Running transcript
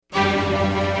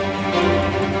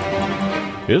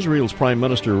Israel's prime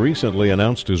minister recently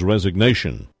announced his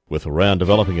resignation. With Iran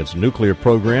developing its nuclear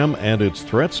program and its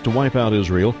threats to wipe out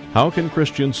Israel, how can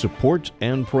Christians support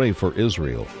and pray for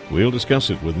Israel? We'll discuss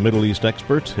it with Middle East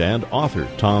expert and author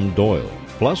Tom Doyle.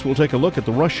 Plus, we'll take a look at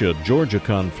the Russia-Georgia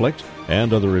conflict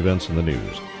and other events in the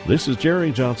news. This is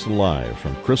Jerry Johnson Live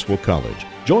from Criswell College.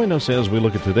 Join us as we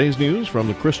look at today's news from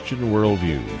the Christian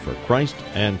worldview for Christ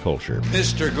and culture.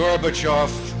 Mr.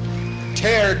 Gorbachev,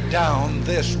 tear down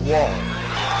this wall.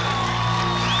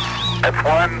 It's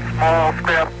one small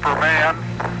step for man,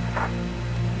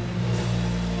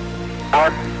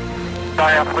 one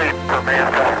giant leap for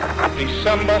mankind.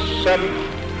 December 7th,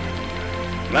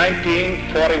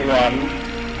 1941,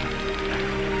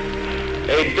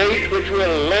 a date which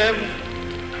will live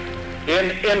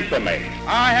in infamy.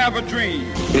 I have a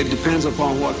dream. It depends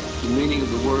upon what the meaning of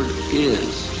the word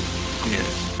is.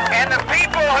 Yes. And the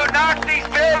people who knock these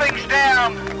buildings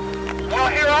down will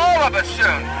hear all of us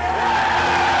soon.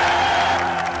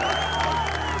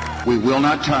 We will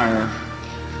not tire,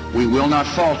 we will not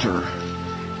falter,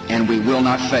 and we will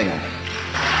not fail.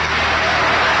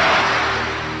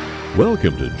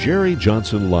 Welcome to Jerry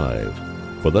Johnson Live.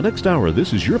 For the next hour,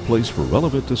 this is your place for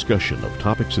relevant discussion of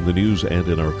topics in the news and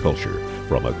in our culture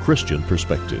from a Christian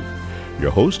perspective.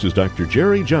 Your host is Dr.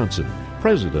 Jerry Johnson,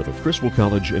 president of Criswell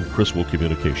College and Criswell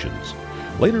Communications.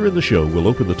 Later in the show, we'll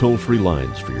open the toll-free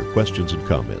lines for your questions and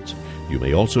comments. You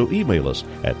may also email us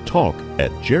at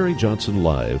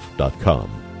talk@jerryjohnsonlive.com.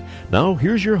 Now,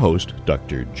 here's your host,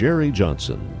 Dr. Jerry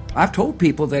Johnson. I've told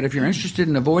people that if you're interested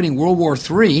in avoiding World War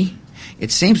III,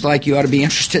 it seems like you ought to be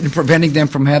interested in preventing them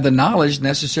from having the knowledge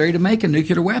necessary to make a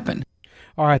nuclear weapon.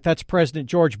 All right, that's President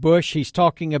George Bush. He's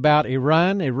talking about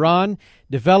Iran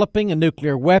developing a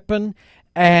nuclear weapon,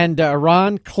 and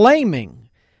Iran claiming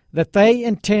that they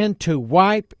intend to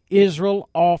wipe Israel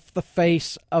off the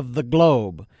face of the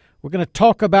globe. We're going to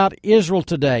talk about Israel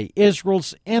today,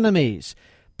 Israel's enemies,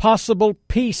 possible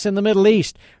peace in the Middle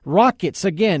East, rockets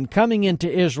again coming into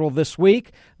Israel this week,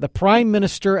 the Prime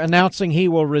Minister announcing he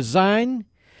will resign,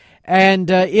 and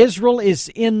Israel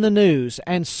is in the news,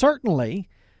 and certainly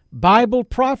Bible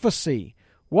prophecy.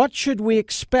 What should we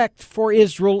expect for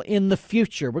Israel in the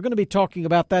future? We're going to be talking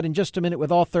about that in just a minute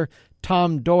with author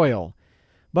Tom Doyle.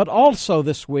 But also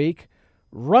this week,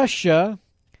 Russia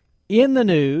in the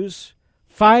news,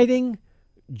 fighting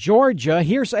Georgia.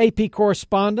 Here's AP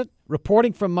correspondent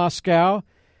reporting from Moscow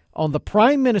on the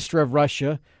Prime Minister of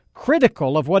Russia,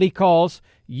 critical of what he calls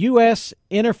U.S.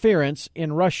 interference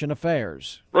in Russian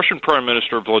affairs. Russian Prime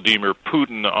Minister Vladimir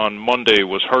Putin on Monday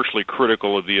was harshly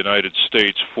critical of the United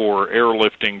States for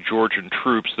airlifting Georgian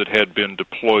troops that had been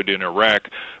deployed in Iraq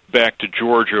back to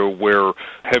Georgia, where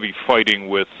heavy fighting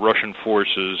with Russian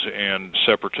forces and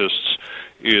separatists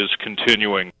is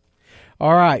continuing.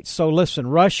 All right, so listen,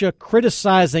 Russia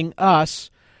criticizing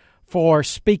us for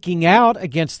speaking out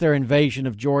against their invasion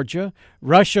of Georgia,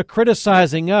 Russia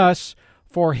criticizing us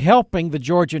for helping the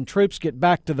Georgian troops get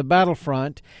back to the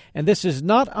battlefront, and this is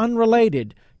not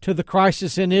unrelated to the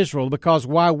crisis in Israel, because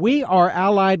while we are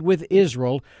allied with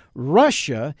Israel,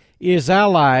 Russia is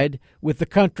allied with the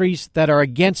countries that are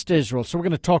against Israel. So we're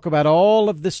going to talk about all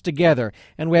of this together,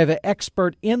 and we have an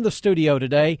expert in the studio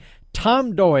today.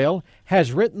 Tom Doyle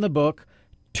has written the book,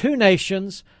 Two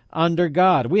Nations Under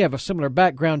God. We have a similar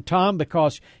background, Tom,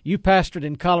 because you pastored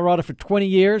in Colorado for 20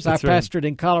 years. That's I pastored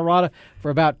in Colorado for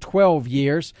about 12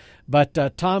 years.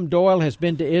 But Tom Doyle has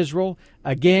been to Israel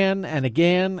again and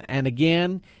again and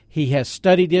again. He has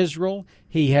studied Israel.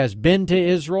 He has been to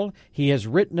Israel. He has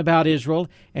written about Israel,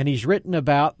 and he's written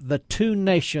about the two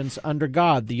nations under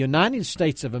God, the United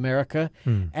States of America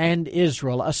and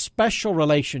Israel, a special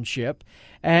relationship,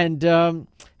 and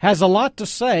has a lot to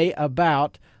say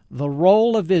about the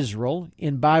role of Israel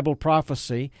in Bible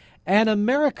prophecy and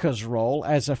America's role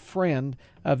as a friend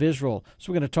of Israel. So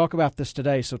we're going to talk about this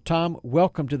today. So, Tom,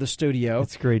 welcome to the studio.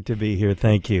 It's great to be here.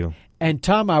 Thank you. And,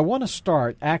 Tom, I want to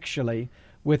start, actually,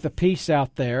 with a piece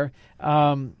out there.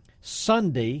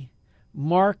 Sunday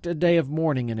marked a day of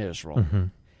mourning in Israel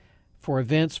for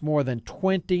events more than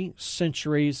 20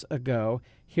 centuries ago.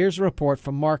 Here's a report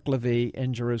from Mark Levy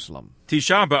in Jerusalem.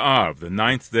 Tisha B'Av, the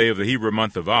 9th day of the Hebrew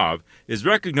month of Av, is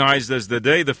recognized as the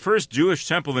day the first Jewish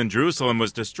temple in Jerusalem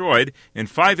was destroyed in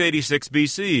 586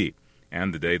 BC,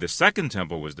 and the day the second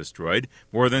temple was destroyed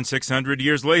more than 600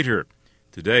 years later.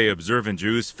 Today, observant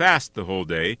Jews fast the whole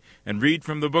day and read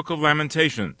from the Book of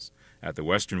Lamentations. At the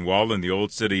Western Wall in the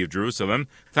Old City of Jerusalem,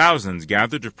 thousands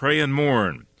gather to pray and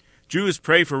mourn. Jews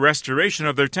pray for restoration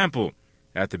of their temple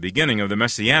at the beginning of the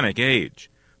Messianic age.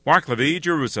 Mark Levy,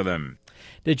 Jerusalem.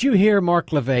 Did you hear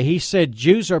Mark Levy? He said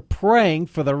Jews are praying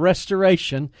for the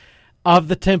restoration of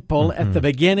the temple at the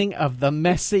beginning of the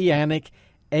Messianic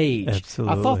age.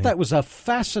 Absolutely. I thought that was a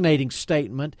fascinating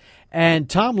statement. And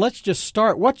Tom, let's just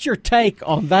start. What's your take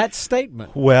on that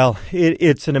statement? Well,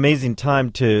 it's an amazing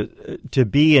time to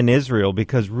be in Israel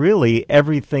because really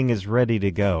everything is ready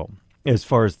to go as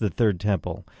far as the Third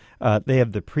Temple. They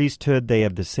have the priesthood, they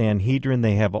have the Sanhedrin,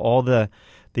 they have all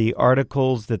the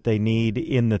articles that they need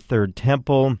in the Third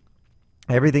Temple.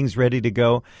 Everything's ready to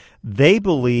go. They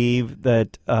believe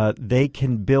that they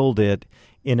can build it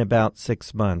in about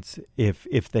 6 months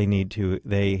if they need to.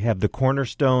 They have the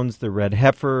cornerstones, the red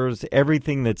heifers,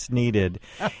 everything that's needed.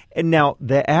 And now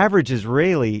the average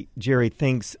Israeli, Jerry,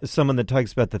 thinks someone that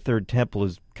talks about the Third Temple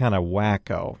is kind of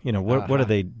wacko. You know, what are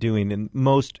they doing? And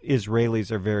most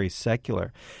Israelis are very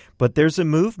secular. But there's a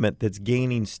movement that's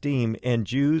gaining steam, and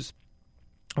Jews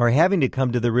are having to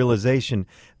come to the realization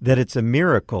that it's a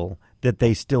miracle that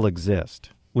they still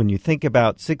exist. When you think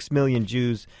about 6 million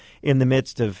Jews in the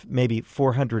midst of maybe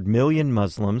 400 million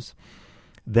Muslims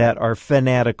that are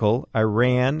fanatical,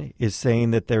 Iran is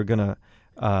saying that they're going to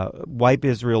wipe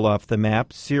Israel off the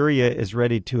map. Syria is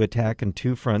ready to attack on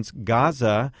two fronts.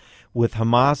 Gaza, with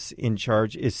Hamas in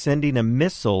charge, is sending a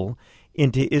missile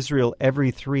into Israel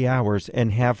every 3 hours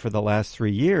and have for the last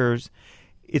 3 years.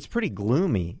 It's pretty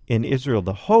gloomy in Israel.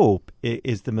 The hope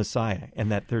is the Messiah and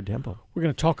that Third Temple. We're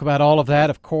going to talk about all of that.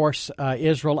 Of course,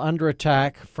 Israel under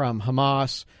attack from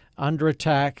Hamas, under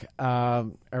attack,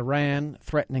 Iran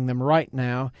threatening them right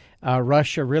now,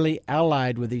 Russia really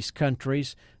allied with these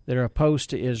countries that are opposed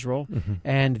to Israel,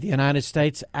 and the United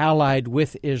States allied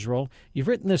with Israel. You've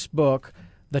written this book,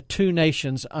 The Two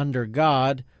Nations Under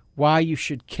God, Why You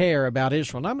Should Care About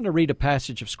Israel. And I'm going to read a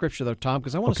passage of Scripture, though, Tom,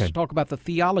 because I want us to talk about the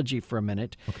theology for a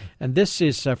minute. And this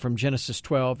is from Genesis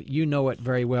 12. You know it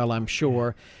very well, I'm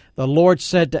sure. The Lord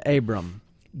said to Abram,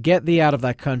 "Get thee out of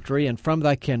thy country, and from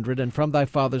thy kindred, and from thy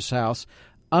father's house,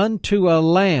 unto a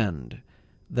land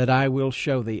that I will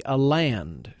show thee," a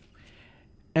land.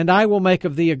 "And I will make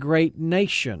of thee a great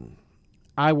nation.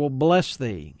 I will bless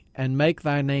thee, and make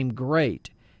thy name great,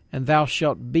 and thou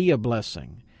shalt be a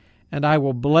blessing. And I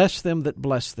will bless them that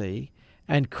bless thee,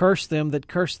 and curse them that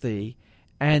curse thee,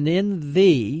 and in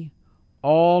thee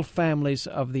all families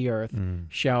of the earth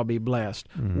shall be blessed."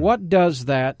 What does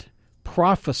that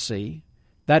prophecy,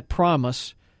 that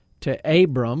promise to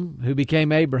Abram, who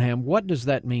became Abraham, what does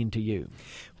that mean to you?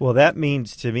 Well, that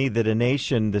means to me that a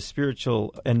nation, the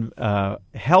spiritual and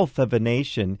health of a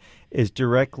nation is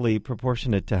directly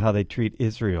proportionate to how they treat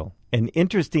Israel. And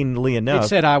interestingly enough, it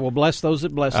said, "I will bless those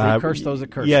that bless thee, curse those that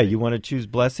curse thee." Yeah, you want to choose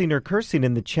blessing or cursing.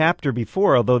 In the chapter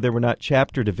before, although there were not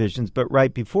chapter divisions, but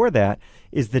right before that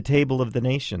is the table of the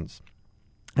nations.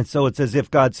 And so it's as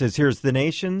if God says, here's the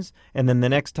nations, and then the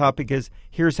next topic is,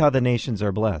 here's how the nations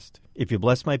are blessed. If you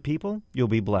bless my people, you'll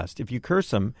be blessed. If you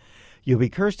curse them, you'll be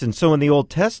cursed. And so in the Old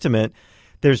Testament,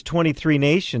 there's 23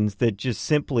 nations that just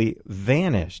simply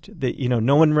vanished. That, you know,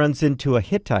 no one runs into a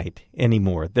Hittite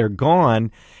anymore. They're gone.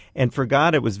 And for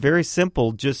God, it was very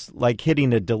simple, just like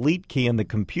hitting a delete key on the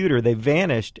computer. They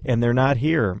vanished, and they're not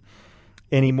here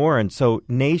anymore. And so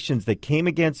nations that came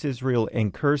against Israel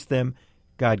and cursed them,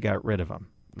 God got rid of them.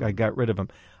 God got rid of them.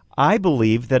 I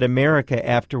believe that America,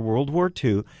 after World War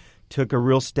II, took a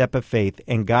real step of faith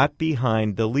and got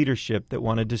behind the leadership that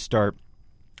wanted to start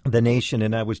the nation.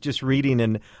 And I was just reading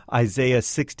in Isaiah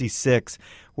 66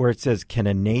 where it says, "Can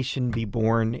a nation be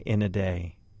born in a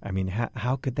day?" I mean,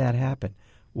 how could that happen?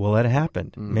 Well, it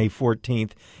happened May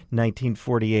 14th,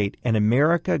 1948, and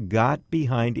America got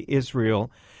behind Israel.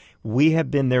 We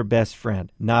have been their best friend,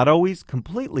 not always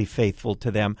completely faithful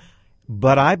to them,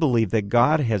 but I believe that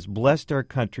God has blessed our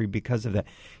country because of that.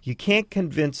 You can't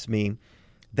convince me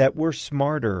that we're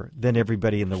smarter than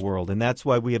everybody in the world, and that's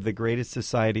why we have the greatest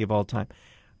society of all time.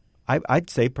 I'd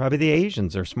say probably the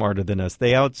Asians are smarter than us.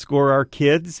 They outscore our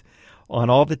kids on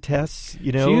all the tests.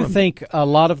 You know. Do you think a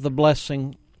lot of the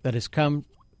blessing that has come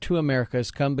to America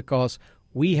has come because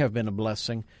we have been a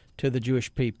blessing to the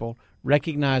Jewish people,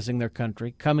 recognizing their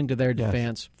country, coming to their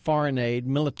defense, foreign aid,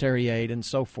 military aid, and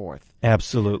so forth?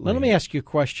 Absolutely. Let me ask you a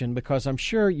question, because I'm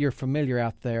sure you're familiar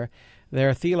out there. There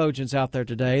are theologians out there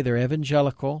today, they're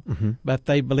evangelical, but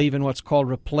they believe in what's called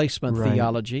replacement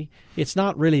theology. It's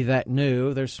not really that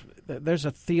new. There's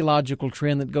a theological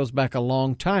trend that goes back a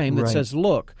long time that says,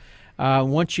 look,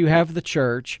 once you have the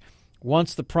church,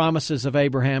 once the promises of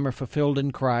Abraham are fulfilled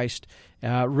in Christ,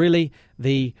 really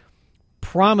the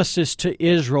promises to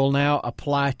Israel now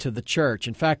apply to the church.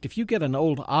 In fact, if you get an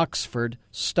old Oxford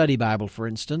Study Bible, for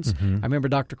instance, I remember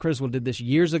Dr. Criswell did this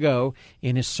years ago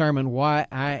in his sermon, Why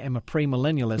I Am a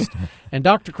Premillennialist, and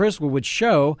Dr. Criswell would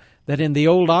show that in the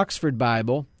old Oxford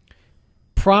Bible,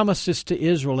 promises to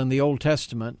Israel in the Old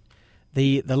Testament,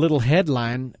 the little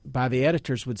headline by the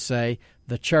editors would say,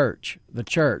 the church, the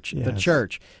church, the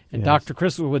church. And Dr.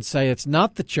 Criswell would say it's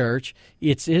not the church,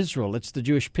 it's Israel, it's the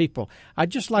Jewish people. I'd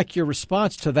just like your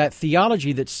response to that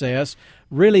theology that says,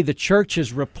 really the church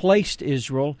has replaced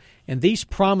Israel, and these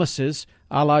promises,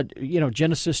 a la,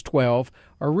 Genesis 12,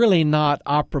 are really not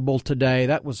operable today.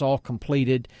 That was all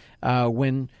completed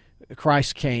when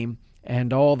Christ came,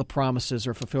 and all the promises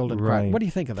are fulfilled in Christ. Right. What do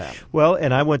you think of that? Well,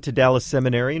 and I went to Dallas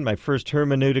Seminary in my first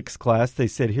hermeneutics class. They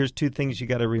said, here's two things you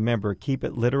got to remember. Keep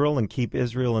it literal and keep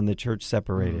Israel and the church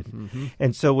separated. Mm-hmm.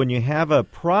 And so when you have a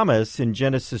promise in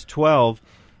Genesis 12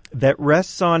 that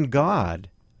rests on God,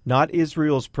 not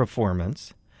Israel's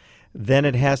performance, then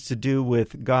it has to do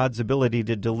with God's ability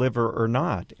to deliver or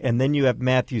not. And then you have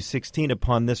Matthew 16,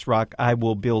 upon this rock I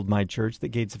will build my church, the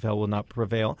gates of hell will not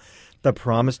prevail. The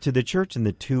promise to the church, and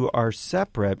the two are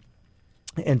separate.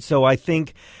 And so I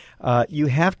think you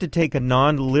have to take a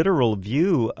non-literal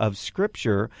view of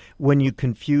Scripture when you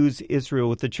confuse Israel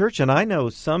with the church. And I know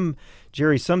some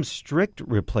strict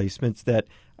replacements that,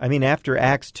 after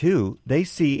Acts 2, they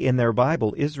see in their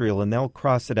Bible Israel, and they'll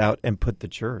cross it out and put the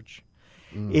church.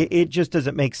 It just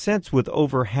doesn't make sense with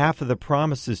over half of the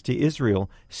promises to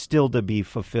Israel still to be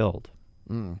fulfilled.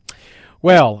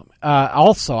 Well,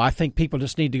 also, I think people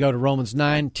just need to go to Romans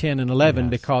 9, 10, and 11,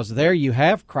 because there you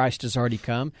have Christ has already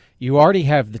come. You already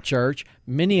have the church,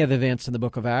 many of the events in the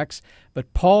book of Acts.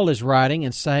 But Paul is writing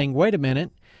and saying, wait a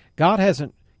minute, God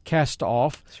hasn't cast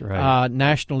off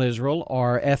national Israel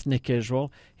or ethnic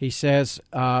Israel. He says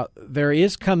there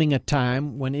is coming a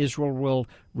time when Israel will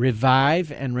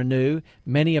revive and renew.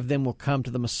 Many of them will come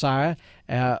to the Messiah.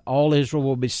 All Israel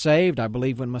will be saved. I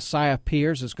believe when Messiah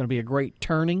appears, there's going to be a great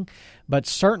turning. But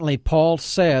certainly Paul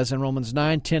says in Romans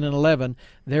 9, 10, and 11,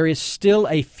 there is still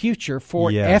a future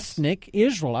for ethnic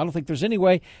Israel. I don't think there's any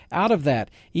way out of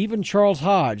that. Even Charles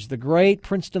Hodge, the great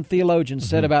Princeton theologian,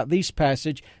 said about this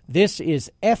passage, this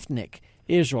is ethnic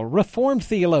Israel. Reformed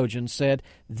theologians said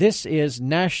this is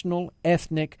national,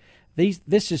 ethnic.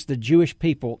 This is the Jewish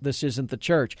people. This isn't the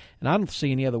church. And I don't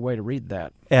see any other way to read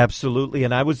that. Absolutely.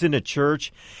 And I was in a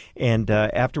church and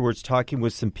afterwards talking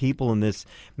with some people, and this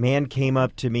man came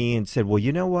up to me and said, well,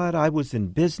 you know what? I was in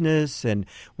business and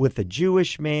with a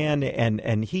Jewish man,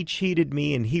 and he cheated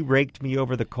me and he raked me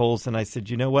over the coals. And I said,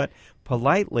 you know what?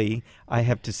 Politely, I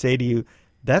have to say to you,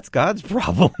 that's God's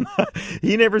problem.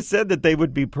 He never said that they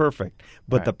would be perfect.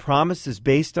 But the promise is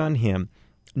based on him,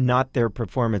 not their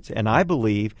performance. And I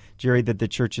believe, Jerry, that the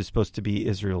church is supposed to be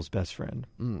Israel's best friend.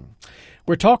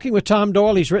 We're talking with Tom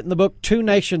Doyle. He's written the book, Two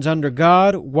Nations Under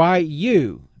God, Why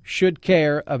You Should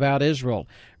Care About Israel.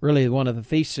 Really, one of the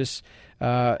thesis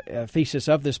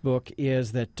of this book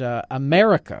is that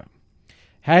America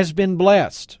has been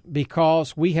blessed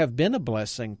because we have been a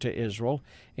blessing to Israel.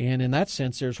 And in that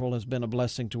sense, Israel has been a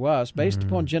blessing to us based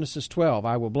upon Genesis 12.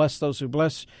 I will bless those who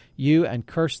bless you and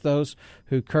curse those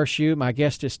who curse you. My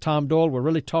guest is Tom Doyle. We're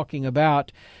really talking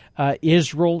about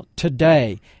Israel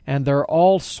today. And there are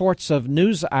all sorts of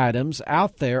news items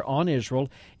out there on Israel.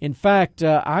 In fact,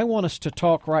 I want us to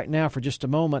talk right now for just a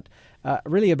moment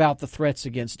really about the threats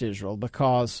against Israel,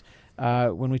 because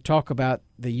when we talk about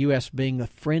the U.S. being the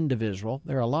friend of Israel,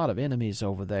 there are a lot of enemies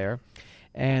over there.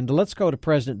 And let's go to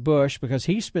President Bush, because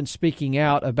he's been speaking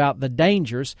out about the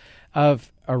dangers of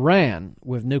Iran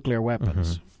with nuclear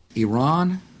weapons.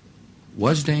 Iran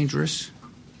was dangerous,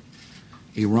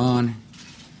 Iran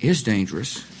is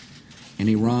dangerous, and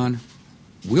Iran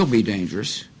will be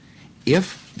dangerous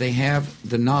if they have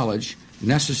the knowledge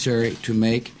necessary to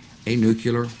make a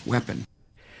nuclear weapon.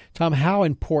 Tom, how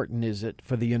important is it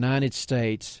for the United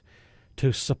States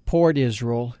to support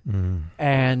Israel?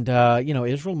 And,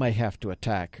 Israel may have to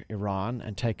attack Iran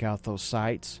and take out those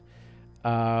sites.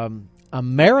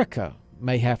 America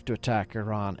may have to attack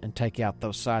Iran and take out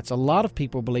those sites. A lot of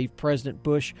people believe President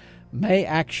Bush may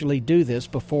actually do this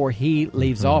before he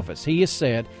leaves office. He has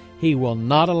said he will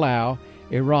not allow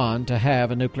Iran to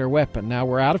have a nuclear weapon. Now,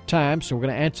 we're out of time, so we're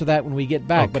going to answer that when we get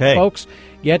back. Okay. But, folks,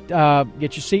 get your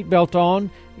seatbelt on.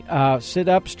 Sit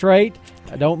up straight.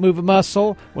 Don't move a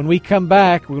muscle. When we come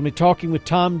back, we're going to be talking with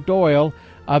Tom Doyle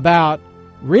about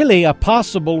really a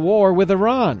possible war with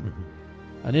Iran.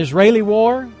 An Israeli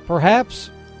war,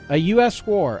 perhaps a U.S.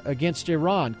 war against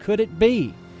Iran. Could it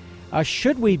be?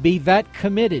 Should we be that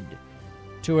committed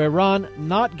to Iran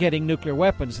not getting nuclear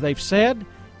weapons? They've said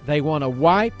they want to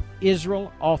wipe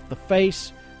Israel off the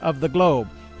face of the globe.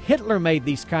 Hitler made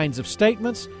these kinds of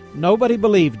statements. Nobody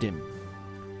believed him.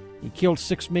 He killed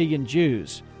 6 million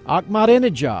Jews.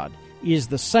 Ahmadinejad is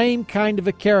the same kind of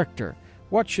a character.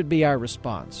 What should be our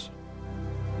response?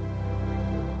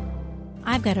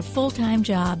 I've got a full-time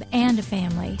job and a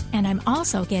family, and I'm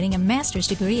also getting a master's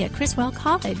degree at Criswell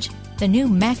College. The new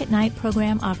Mac at Night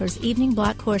program offers evening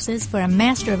block courses for a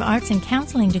Master of Arts in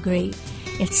Counseling degree.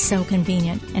 It's so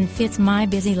convenient and fits my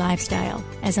busy lifestyle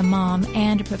as a mom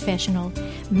and a professional.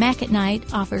 Mac at Night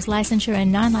offers licensure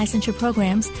and non-licensure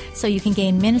programs so you can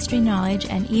gain ministry knowledge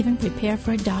and even prepare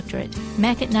for a doctorate.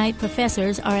 Mac at Night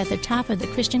professors are at the top of the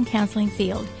Christian counseling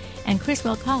field, and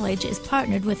Criswell College is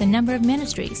partnered with a number of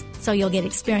ministries, so you'll get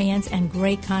experience and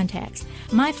great contacts.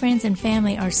 My friends and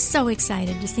family are so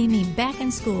excited to see me back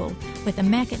in school with the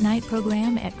Mac at Night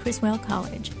program at Criswell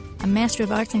College. A Master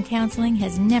of Arts in Counseling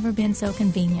has never been so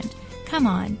convenient. Come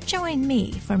on, join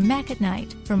me for Mac at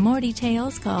Night. For more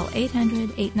details, call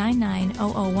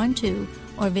 800-899-0012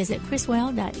 or visit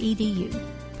criswell.edu.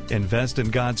 Invest in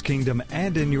God's kingdom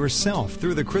and in yourself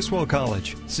through the Criswell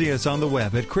College. See us on the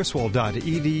web at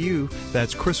criswell.edu.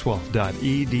 That's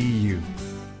criswell.edu.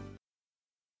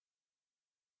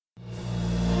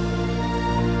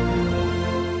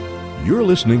 You're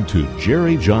listening to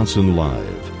Jerry Johnson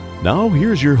Live. Now,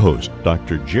 here's your host,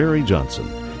 Dr. Jerry Johnson,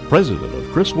 president of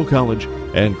Criswell College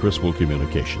and Criswell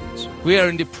Communications. We are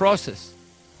in the process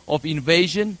of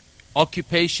invasion,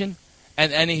 occupation,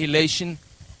 and annihilation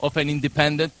of an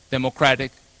independent,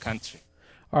 democratic country.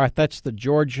 All right, that's the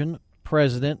Georgian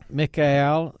President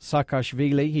Mikhail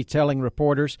Saakashvili. He's telling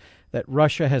reporters that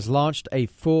Russia has launched a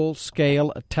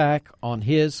full-scale attack on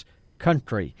his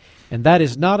country. And that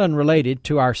is not unrelated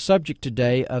to our subject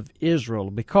today of Israel,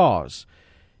 because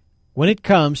when it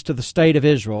comes to the state of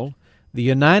Israel, the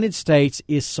United States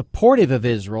is supportive of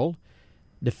Israel,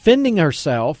 defending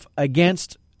herself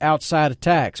against outside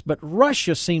attacks. But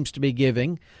Russia seems to be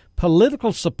giving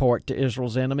political support to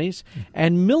Israel's enemies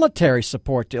and military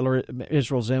support to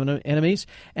Israel's enemies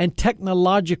and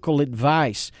technological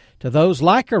advice to those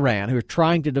like Iran who are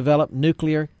trying to develop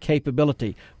nuclear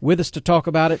capability. With us to talk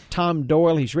about it, Tom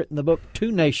Doyle. He's written the book,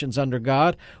 Two Nations Under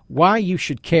God, Why You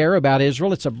Should Care About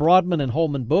Israel. It's a Broadman and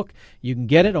Holman book. You can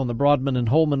get it on the Broadman and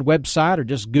Holman website or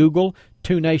just Google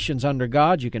Two Nations Under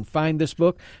God. You can find this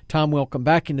book. Tom, welcome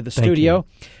back into the studio.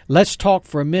 Let's talk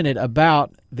for a minute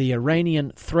about the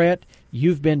Iranian threat.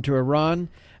 You've been to Iran.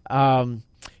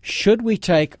 Should we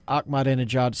take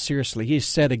Ahmadinejad seriously? He's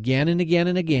said again and again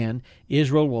and again,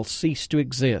 Israel will cease to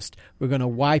exist. We're going to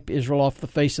wipe Israel off the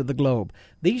face of the globe.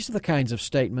 These are the kinds of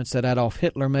statements that Adolf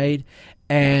Hitler made,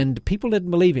 and people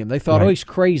didn't believe him. They thought, oh, he's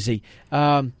crazy.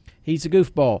 He's a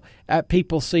goofball.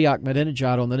 People see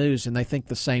Ahmadinejad on the news, and they think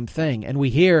the same thing. And we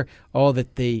hear,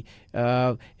 that the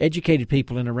educated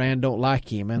people in Iran don't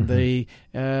like him, and the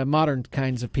modern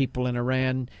kinds of people in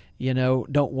Iran,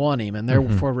 don't want him, and they're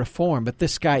for reform. But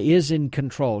this guy is in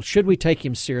control. Should we take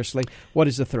him seriously? What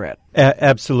is the threat?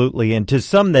 Absolutely. And to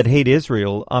some that hate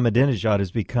Israel, Ahmadinejad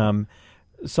has become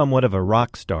somewhat of a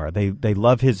rock star. They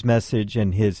love his message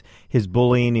and his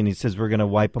bullying, and he says we're going to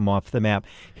wipe him off the map.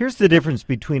 Here's the difference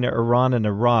between Iran and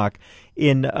Iraq.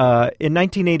 In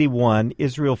 1981,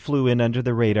 Israel flew in under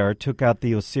the radar, took out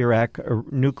the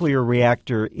Osirak nuclear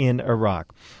reactor in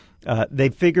Iraq. They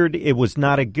figured it was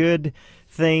not a good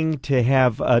thing to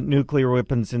have nuclear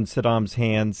weapons in Saddam's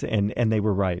hands, and they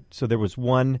were right. So there was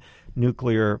one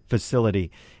nuclear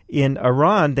facility. In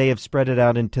Iran, they have spread it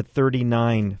out into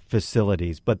 39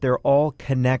 facilities, but they're all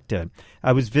connected.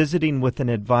 I was visiting with an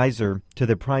advisor to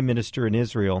the prime minister in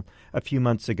Israel a few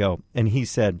months ago, and he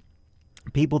said,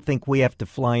 people think we have to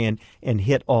fly in and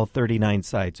hit all 39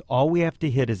 sites. All we have to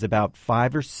hit is about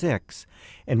 5 or 6,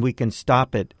 and we can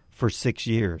stop it for 6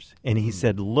 years. And he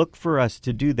said, look for us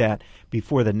to do that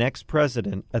before the next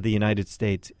president of the United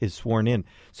States is sworn in.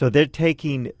 So they're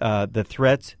taking the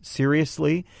threats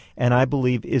seriously, and I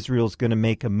believe Israel's going to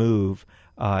make a move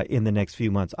in the next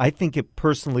few months. I think it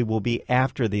personally will be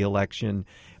after the election,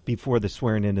 before the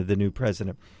swearing in of the new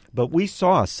president. But we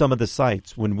saw some of the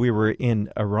sites when we were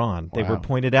in Iran. They were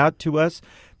pointed out to us.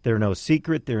 They're no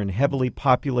secret. They're in heavily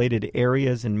populated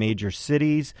areas in major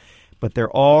cities, but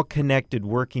they're all connected,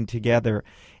 working together.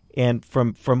 And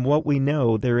from what we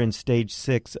know, they're in stage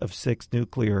 6 of 6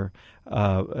 nuclear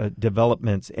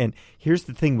developments. And here's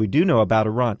the thing we do know about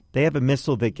Iran. They have a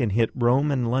missile that can hit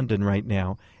Rome and London right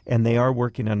now, and they are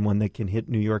working on one that can hit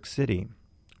New York City.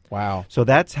 Wow. So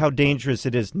that's how dangerous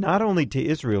it is, not only to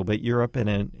Israel, but Europe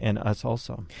and us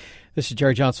also. This is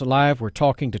Jerry Johnson Live. We're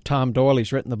talking to Tom Doyle.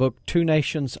 He's written the book, Two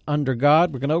Nations Under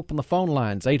God. We're going to open the phone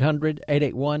lines,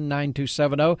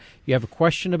 800-881-9270. You have a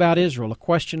question about Israel, a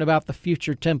question about the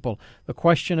future temple, the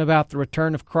question about the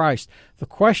return of Christ, the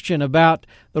question about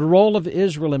the role of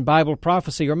Israel in Bible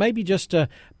prophecy, or maybe just a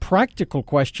practical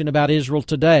question about Israel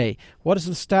today. What is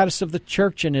the status of the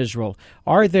church in Israel?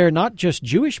 Are there not just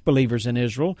Jewish believers in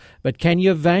Israel, but can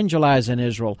you evangelize in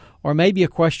Israel? Or maybe a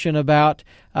question about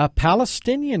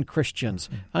Palestinian Christians,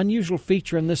 unusual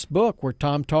feature in this book where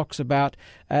Tom talks about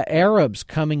Arabs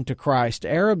coming to Christ,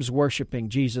 Arabs worshiping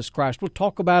Jesus Christ. We'll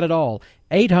talk about it all.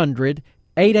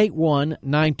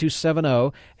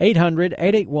 800-881-9270,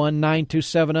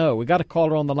 800-881-9270. We got a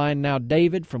caller on the line now,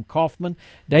 David from Kaufman.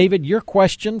 David, your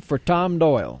question for Tom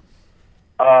Doyle.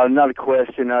 Not a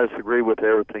question. I disagree with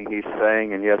everything he's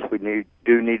saying, and yes, we do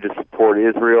need to support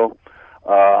Israel.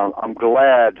 I'm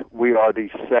glad we are the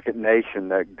second nation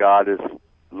that God is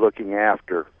looking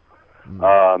after.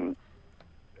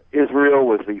 Israel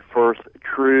was the first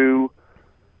true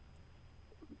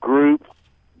group,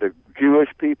 the Jewish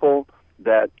people,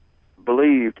 that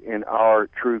believed in our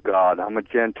true God. I'm a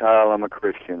Gentile. I'm a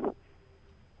Christian.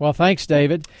 Well, thanks,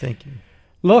 David. Thank you.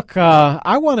 Look,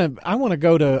 I want to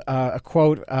go to a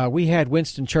quote. We had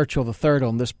Winston Churchill III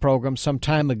on this program some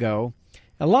time ago.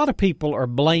 A lot of people are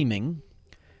blaming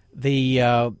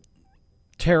the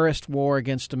terrorist war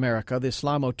against America, the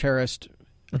Islamo-terrorist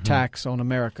attacks on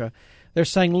America. They're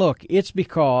saying, look, it's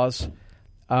because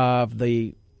of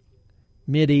the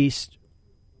Mideast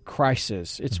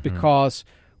crisis. It's because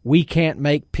we can't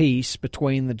make peace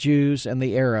between the Jews and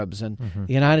the Arabs, and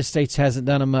the United States hasn't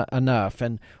done enough,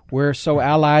 and we're so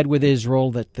allied with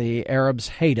Israel that the Arabs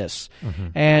hate us.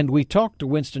 And we talked to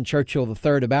Winston Churchill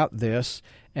III about this,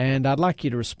 and I'd like you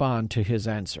to respond to his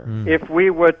answer. If we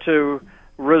were to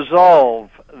resolve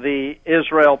the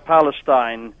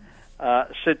Israel-Palestine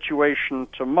situation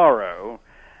tomorrow,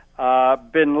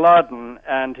 bin Laden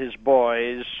and his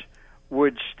boys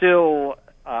would still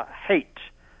hate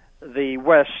the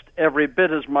West every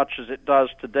bit as much as it does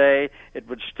today. It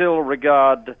would still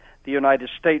regard the United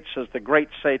States as the great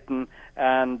Satan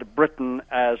and Britain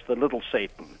as the little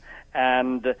Satan.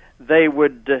 And they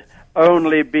would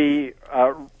only be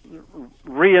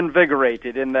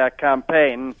reinvigorated in their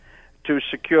campaign to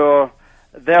secure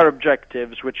their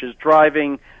objectives, which is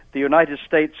driving the United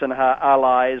States and her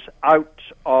allies out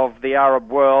of the Arab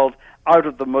world, out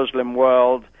of the Muslim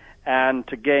world, and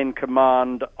to gain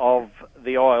command of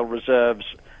the oil reserves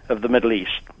of the Middle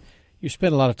East. You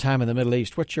spent a lot of time in the Middle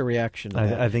East. What's your reaction to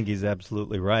that? I think he's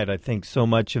absolutely right. I think so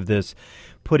much of this,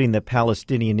 putting the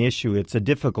Palestinian issue, it's a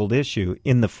difficult issue,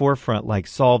 in the forefront, like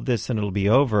solve this and it'll be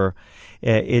over,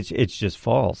 it's just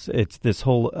false. It's this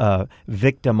whole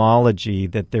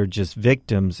victimology that they're just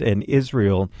victims, and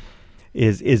Israel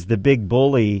is the big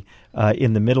bully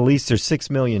in the Middle East. There's 6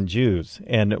 million Jews,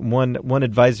 and one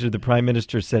advisor to the prime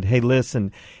minister said, "Hey,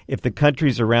 listen, if the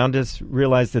countries around us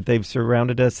realize that they've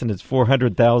surrounded us and it's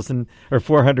 400,000 or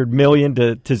 400 million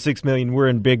to 6 million, we're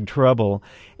in big trouble."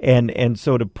 And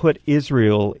so to put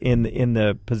Israel in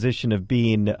the position of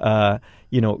being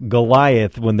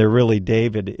Goliath when they're really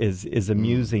David is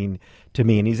amusing to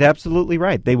me. And he's absolutely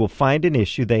right. They will find an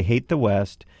issue. They hate the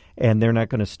West, and they're not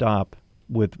going to stop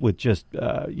with just,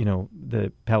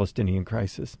 the Palestinian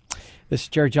crisis. This is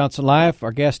Jerry Johnson Live.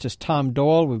 Our guest is Tom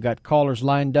Doyle. We've got callers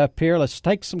lined up here. Let's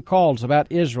take some calls about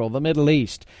Israel, the Middle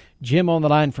East. Jim on the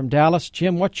line from Dallas.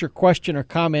 Jim, what's your question or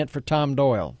comment for Tom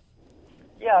Doyle?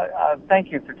 Yeah,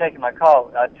 thank you for taking my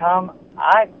call. Tom,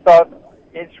 I thought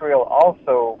Israel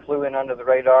also flew in under the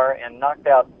radar and knocked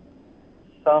out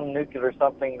some nuclear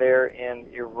something there in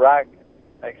Iran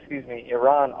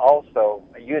also.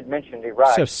 You had mentioned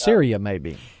Iraq. So Syria,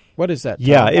 maybe. What is that?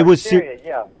 Yeah, Tom? it was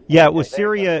Syria. It was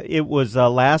Syria. It was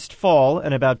last fall,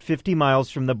 and about 50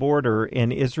 miles from the border,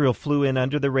 and Israel flew in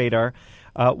under the radar.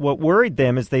 What worried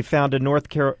them is they found a North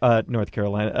Korean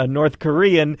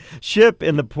ship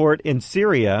in the port in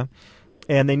Syria,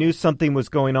 and they knew something was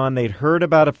going on. They'd heard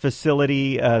about a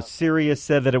facility. Syria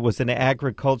said that it was an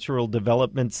agricultural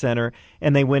development center,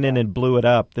 and they went in and blew it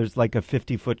up. There's like a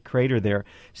 50-foot crater there.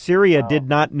 Syria did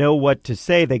not know what to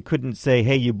say. They couldn't say,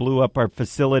 "Hey, you blew up our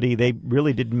facility." They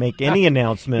really didn't make any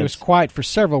announcements. It was quiet for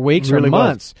several weeks or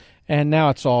months, and now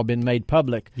it's all been made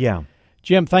public. Yeah.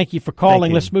 Jim, thank you for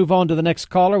calling. Let's move on to the next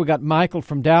caller. We got Michael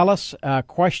from Dallas.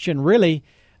 Question really,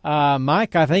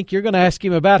 Mike, I think you're going to ask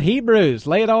him about Hebrews.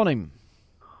 Lay it on him.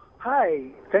 Hi,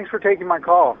 thanks for taking my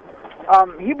call.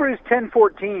 Hebrews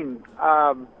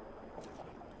 10:14.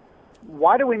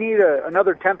 Why do we need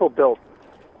another temple built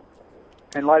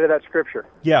in light of that scripture?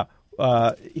 Yeah.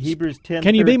 Hebrews 10.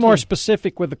 Can you be more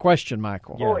specific with the question,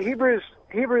 Michael? Well, Hebrews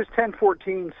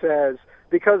 10:14 says,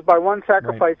 "Because by one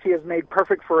sacrifice He has made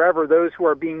perfect forever those who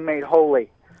are being made holy."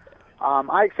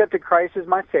 I accepted Christ as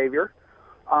my Savior,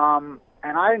 and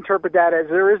I interpret that as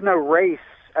there is no race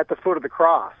at the foot of the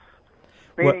cross.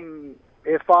 Meaning,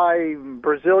 if I'm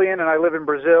Brazilian and I live in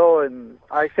Brazil and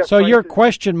I accept So Christ your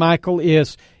question, Michael,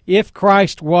 is if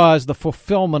Christ was the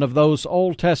fulfillment of those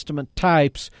Old Testament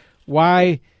types,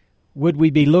 why would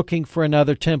we be looking for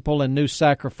another temple and new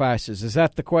sacrifices? Is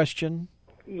that the question?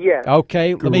 Yes.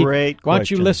 Okay. Great why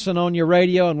don't you question. listen on your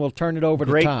radio and we'll turn it over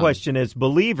to Tom. Great question. As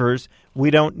believers,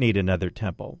 we don't need another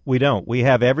temple. We don't. We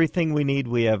have everything we need.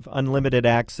 We have unlimited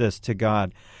access to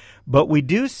God. But we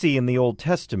do see in the Old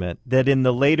Testament that in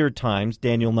the later times,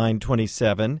 Daniel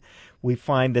 9:27, we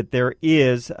find that there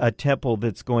is a temple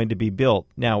that's going to be built.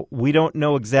 Now, we don't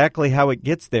know exactly how it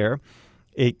gets there.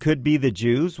 It could be the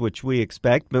Jews, which we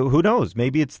expect, but who knows?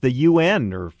 Maybe it's the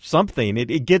UN or something.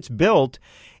 It gets built,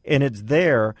 and it's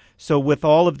there. So with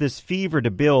all of this fever to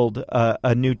build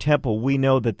a new temple, we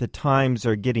know that the times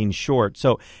are getting short.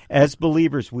 So as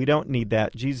believers, we don't need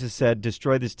that. Jesus said,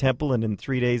 destroy this temple, and in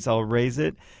 3 days I'll raise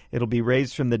it. It'll be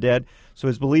raised from the dead. So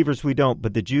as believers, we don't.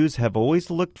 But the Jews have always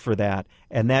looked for that,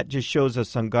 and that just shows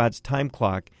us on God's time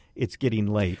clock it's getting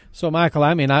late. So,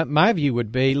 Michael, my view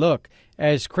would be, look,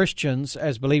 as Christians,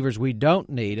 as believers, we don't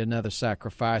need another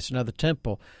sacrifice, another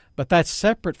temple. But that's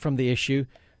separate from the issue.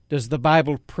 Does the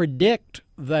Bible predict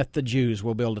that the Jews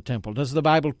will build a temple? Does the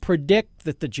Bible predict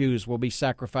that the Jews will be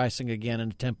sacrificing again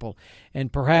in a temple?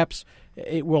 And perhaps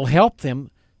it will help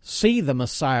them see the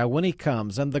Messiah when he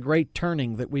comes, and the great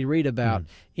turning that we read about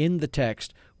in the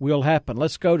text will happen.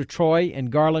 Let's go to Troy and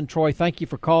Garland. Troy, thank you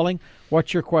for calling.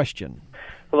 What's your question?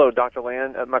 Hello, Dr.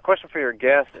 Land. My question for your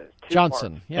guest is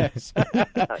Johnson, yes.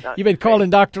 You've been calling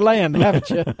Dr. Land, haven't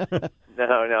you? No,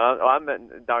 I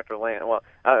meant Dr. Land. Well,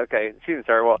 okay, excuse me,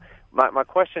 sir. Well, my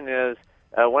question is,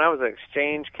 when I was an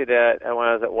exchange cadet and when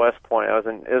I was at West Point, I was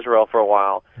in Israel for a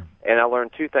while, and I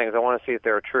learned two things. I want to see if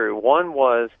they were true. One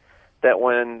was that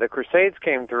when the Crusades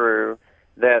came through,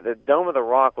 that the Dome of the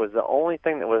Rock was the only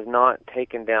thing that was not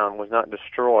taken down, was not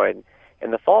destroyed.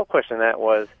 And the follow-up question to that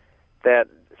was that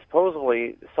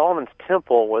supposedly Solomon's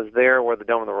temple was there where the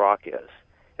Dome of the Rock is.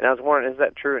 And I was wondering, is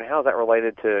that true, and how is that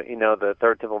related to, the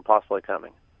third temple possibly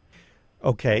coming?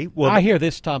 Okay. Well, I hear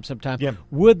this, Tom, sometimes. Yeah.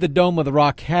 Would the Dome of the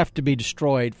Rock have to be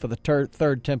destroyed for the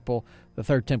third temple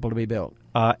to be built?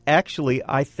 Actually,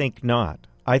 I think not.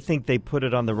 I think they put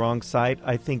it on the wrong site.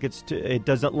 I think it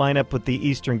doesn't line up with the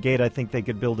Eastern Gate. I think they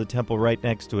could build a temple right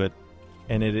next to it,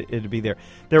 and it'd be there.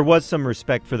 There was some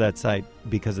respect for that site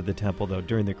because of the temple, though,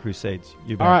 during the Crusades.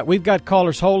 All right, we've got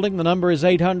callers holding. The number is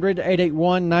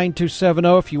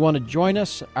 800-881-9270 if you want to join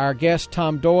us. Our guest,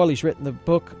 Tom Doyle, he's written the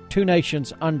book, Two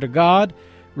Nations Under God.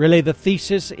 Really, the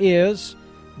thesis is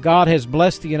God has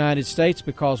blessed the United States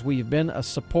because we've been a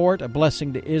support, a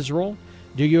blessing to Israel.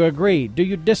 Do you agree? Do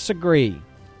you disagree?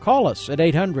 Call us at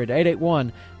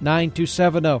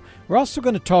 800-881-9270. We're also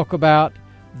going to talk about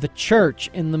the church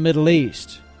in the Middle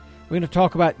East. We're going to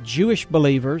talk about Jewish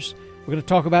believers. We're going to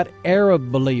talk about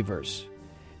Arab believers.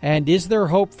 And is there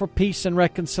hope for peace and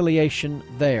reconciliation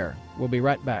there? We'll be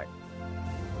right back.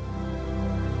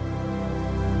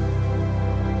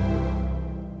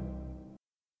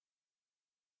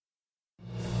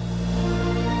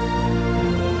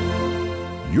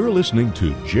 You're listening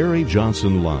to Jerry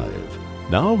Johnson Live.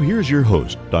 Now, here's your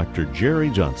host, Dr. Jerry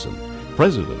Johnson,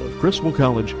 president of Criswell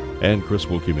College and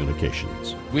Criswell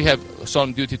Communications. We have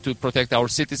solemn duty to protect our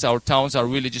cities, our towns, our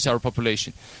villages, our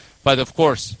population. But of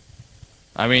course,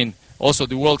 also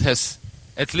the world has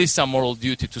at least some moral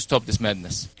duty to stop this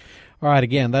madness. All right,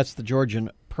 again, that's the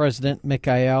Georgian President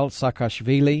Mikhail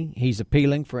Saakashvili. He's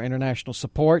appealing for international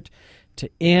support to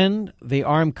end the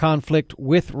armed conflict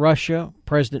with Russia.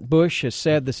 President Bush has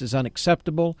said this is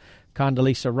unacceptable.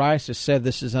 Condoleezza Rice has said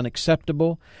this is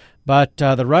unacceptable. But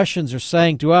the Russians are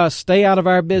saying to us, stay out of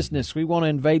our business. We want to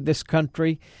invade this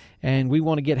country, and we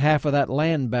want to get half of that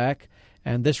land back.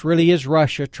 And this really is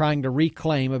Russia trying to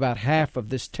reclaim about half of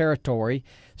this territory,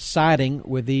 siding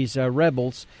with these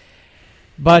rebels.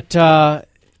 But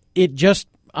it just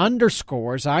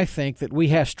underscores, I think, that we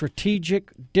have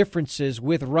strategic differences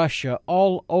with Russia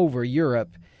all over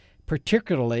Europe,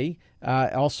 particularly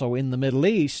also in the Middle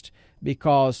East,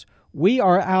 because we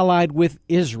are allied with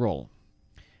Israel.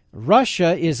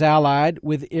 Russia is allied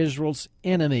with Israel's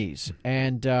enemies,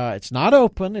 and it's not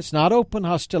open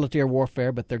hostility or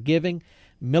warfare, but they're giving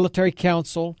military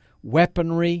counsel,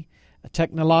 weaponry,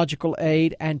 technological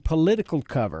aid, and political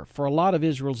cover for a lot of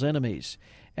Israel's enemies.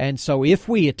 And so if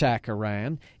we attack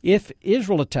Iran, if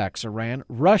Israel attacks Iran,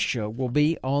 Russia will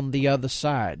be on the other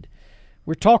side.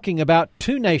 We're talking about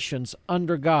two nations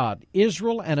under God,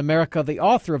 Israel and America. The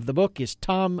author of the book is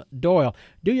Tom Doyle.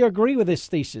 Do you agree with this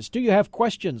thesis? Do you have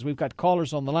questions? We've got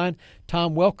callers on the line.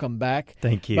 Tom, welcome back.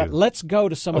 Thank you. But let's go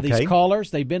to some of these callers.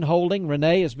 They've been holding.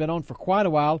 Renee has been on for quite a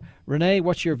while. Renee,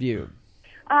 what's your view?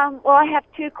 Well, I have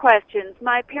two questions.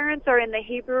 My parents are in the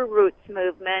Hebrew Roots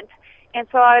movement, and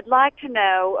so I'd like to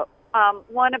know,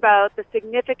 one, about the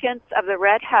significance of the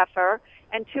red heifer,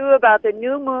 and two, about the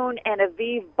new moon and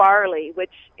Aviv barley,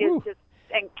 which is just,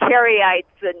 and Karaites,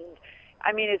 and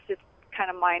I mean, it's just kind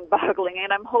of mind-boggling.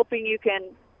 And I'm hoping you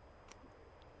can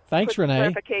Thanks, put Renee.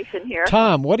 clarification here.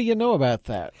 Tom, what do you know about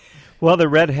that? Well, the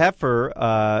red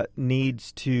heifer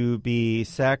needs to be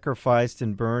sacrificed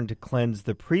and burned to cleanse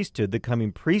the priesthood, the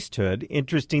coming priesthood.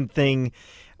 Interesting thing,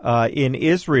 in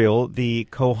Israel, the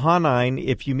Kohanim,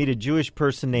 if you meet a Jewish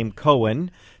person named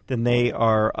Cohen, then they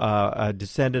are a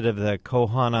descendant of the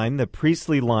Kohanim, the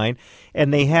priestly line,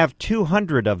 and they have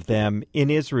 200 of them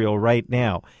in Israel right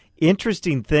now.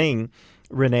 Interesting thing,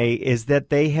 Renee, is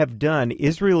that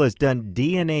Israel has done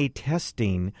DNA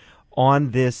testing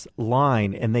on this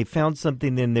line, and they found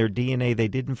something in their DNA they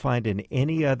didn't find in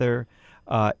any other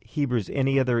Hebrews,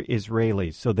 any other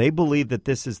Israelis. So they believe that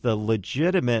this is the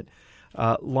legitimate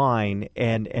line,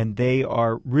 and they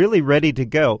are really ready to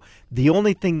go. The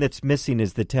only thing that's missing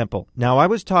is the temple. Now, I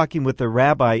was talking with a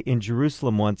rabbi in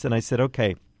Jerusalem once, and I said,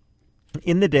 okay,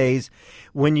 in the days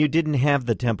when you didn't have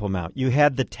the Temple Mount, you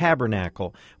had the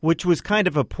tabernacle, which was kind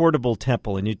of a portable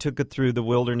temple, and you took it through the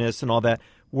wilderness and all that,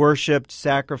 worshipped,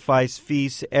 sacrificed,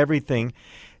 feasts, everything.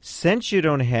 Since you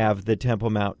don't have the Temple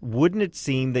Mount, wouldn't it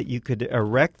seem that you could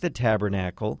erect the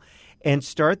tabernacle and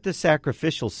start the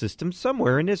sacrificial system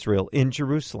somewhere in Israel, in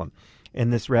Jerusalem?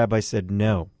 And this rabbi said,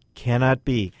 no, cannot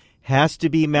be. Has to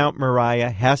be Mount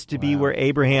Moriah, has to be where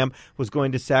Abraham was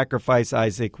going to sacrifice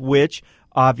Isaac, which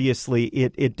obviously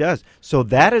it does. So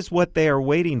that is what they are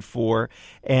waiting for.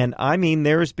 And I mean,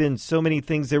 there's been so many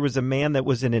things. There was a man that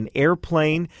was in an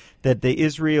airplane that the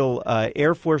Israel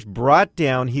Air Force brought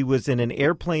down. He was in an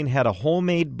airplane, had a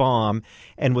homemade bomb,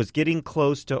 and was getting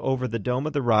close to over the Dome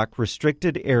of the Rock,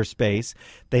 restricted airspace.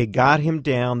 They got him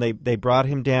down. They brought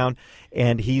him down,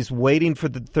 and he's waiting for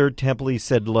the third temple. He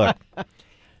said, look,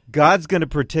 God's going to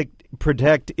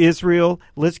protect Israel.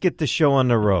 Let's get the show on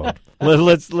the road.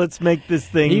 Let's make this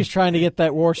thing. He's trying to get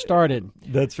that war started.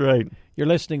 That's right. You're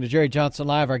listening to Jerry Johnson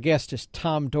Live. Our guest is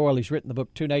Tom Doyle. He's written the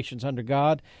book Two Nations Under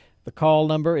God. The call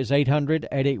number is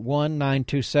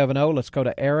 800-881-9270. Let's go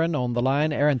to Aaron on the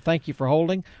line. Aaron, thank you for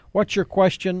holding. What's your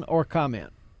question or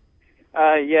comment?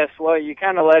 Yes, well, you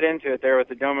kind of led into it there with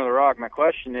the Dome of the Rock. My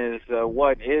question is,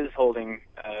 what is holding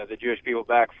the Jewish people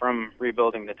back from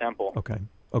rebuilding the temple?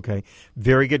 Okay.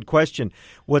 Very good question.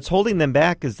 What's holding them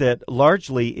back is that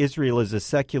largely Israel is a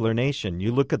secular nation.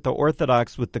 You look at the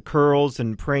Orthodox with the curls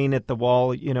and praying at the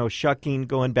wall, shucking,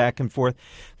 going back and forth.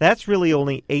 That's really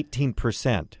only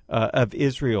 18% of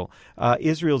Israel.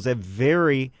 Israel's a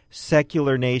very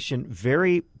secular nation,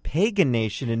 very pagan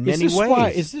nation in many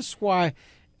ways. Is this why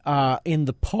in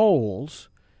the polls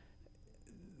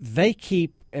they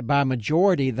keep, by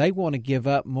majority, they want to give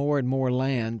up more and more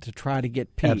land to try to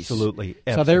get peace. Absolutely.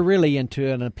 So they're really into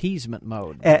an appeasement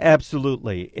mode.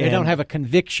 Absolutely. They don't have a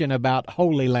conviction about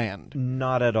Holy Land.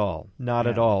 Not at all. Not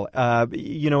at all.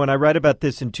 When I write about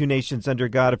this in Two Nations Under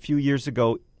God a few years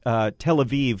ago, Tel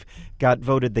Aviv got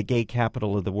voted the gay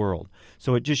capital of the world.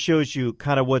 So it just shows you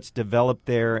kind of what's developed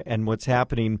there and what's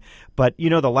happening. But,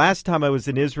 the last time I was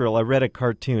in Israel, I read a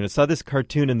cartoon. I saw this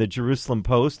cartoon in the Jerusalem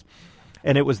Post.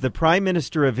 And it was the Prime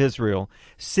Minister of Israel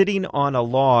sitting on a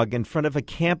log in front of a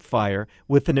campfire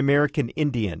with an American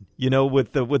Indian,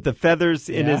 with the feathers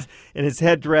in his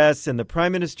headdress. And the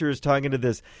Prime Minister is talking to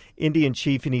this Indian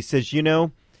chief, and he says,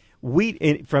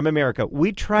 we from America,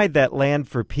 we tried that land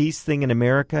for peace thing in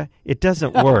America. It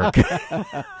doesn't work.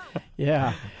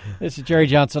 Yeah. This is Jerry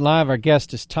Johnson Live. Our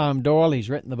guest is Tom Doyle. He's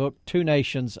written the book Two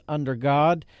Nations Under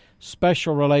God,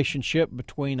 Special Relationship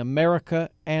Between America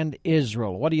and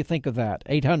Israel. What do you think of that?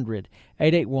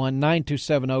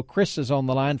 800-881-9270. Chris is on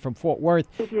the line from Fort Worth.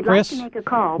 If you'd Chris, like to make a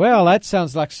call. Well, that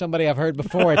sounds like somebody I've heard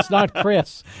before. It's not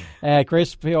Chris.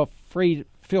 Chris, feel free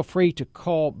to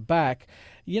call back.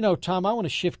 Tom, I want to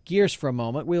shift gears for a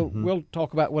moment. We'll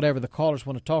talk about whatever the callers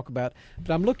want to talk about.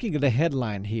 But I'm looking at the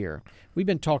headline here. We've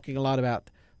been talking a lot about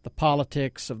the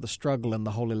politics of the struggle in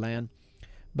the Holy Land.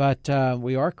 But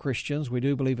we are Christians. We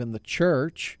do believe in the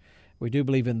church. We do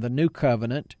believe in the new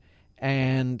covenant.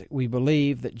 And we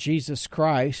believe that Jesus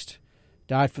Christ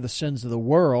died for the sins of the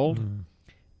world,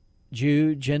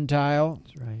 Jew, Gentile.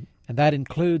 That's right. and that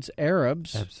includes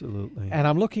Arabs. Absolutely. And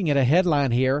I'm looking at a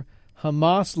headline here,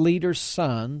 Hamas leader's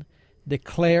son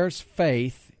declares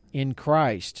faith in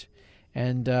Christ.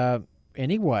 And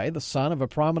anyway, the son of a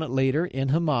prominent leader in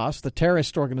Hamas, the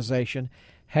terrorist organization,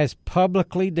 has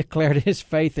publicly declared his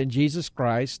faith in Jesus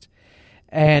Christ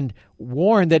and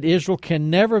warned that Israel can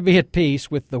never be at peace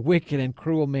with the wicked and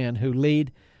cruel men who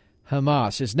lead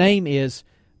Hamas. His name is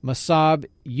Masab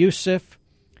Yusuf.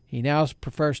 He now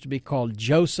prefers to be called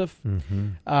Joseph.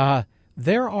 Mm-hmm.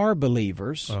 There are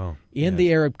believers in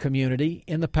the Arab community,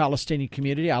 in the Palestinian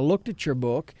community. I looked at your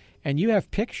book, and you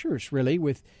have pictures, really,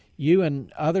 with you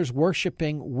and others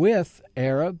worshiping with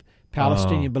Arab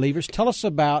Palestinian believers. Tell us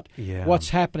about what's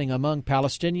happening among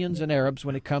Palestinians and Arabs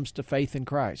when it comes to faith in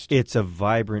Christ. It's a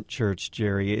vibrant church,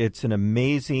 Jerry. It's an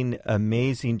amazing,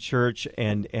 amazing church,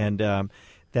 and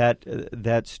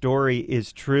that story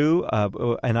is true.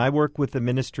 And I work with the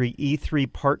ministry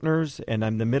E3 Partners, and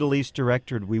I'm the Middle East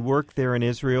director. We work there in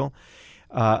Israel.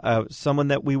 Someone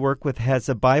that we work with has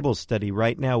a Bible study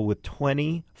right now with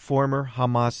 20 former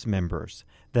Hamas members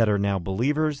that are now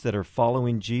believers, that are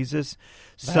following Jesus.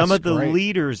 Some of the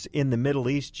leaders in the Middle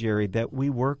East, Jerry, that we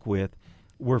work with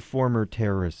were former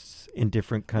terrorists in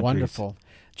different countries. Wonderful.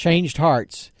 Changed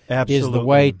hearts is the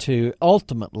way to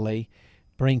ultimately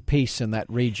bring peace in that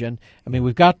region. I mean,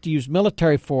 we've got to use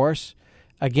military force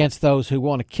against those who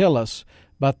want to kill us,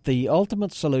 but the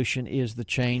ultimate solution is the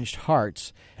changed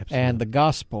hearts, and the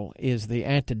gospel is the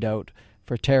antidote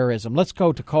for terrorism. Let's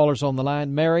go to callers on the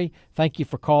line. Mary, thank you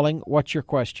for calling. What's your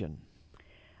question?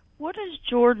 What is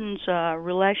Jordan's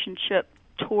relationship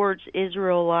towards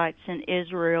Israelites in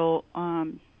Israel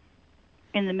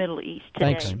in the Middle East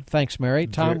today? Thanks, Mary.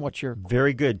 Tom, what's your...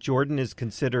 Very good. Jordan is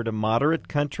considered a moderate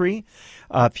country.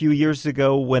 A few years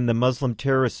ago, when the Muslim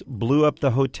terrorists blew up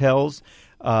the hotels,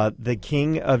 the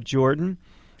king of Jordan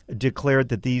declared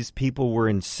that these people were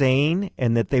insane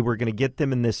and that they were going to get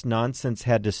them, and this nonsense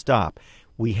had to stop.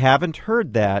 We haven't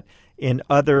heard that in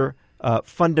other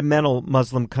fundamental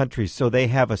Muslim countries. So they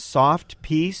have a soft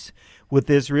peace with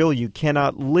Israel. You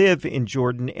cannot live in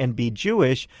Jordan and be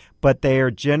Jewish, but they are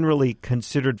generally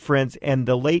considered friends. And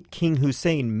the late King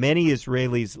Hussein, many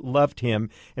Israelis loved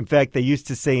him. In fact, they used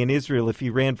to say in Israel, if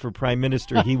he ran for prime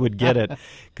minister, he would get it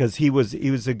because he was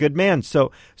a good man.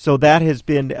 So that has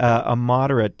been a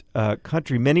moderate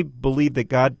country. Many believe that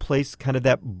God placed kind of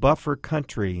that buffer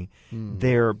country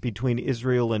there between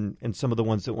Israel and some of the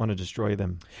ones that want to destroy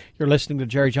them. You're listening to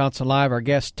Jerry Johnson Live. Our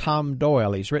guest, Tom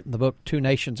Doyle. He's written the book, Two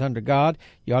Nations Under God.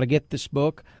 You ought to get this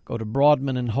book. Go to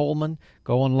Broadman and Holman.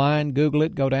 Go online, Google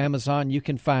it, go to Amazon. You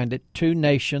can find it, Two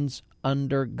Nations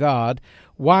Under God.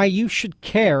 Why you should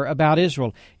care about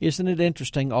Israel. Isn't it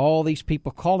interesting, all these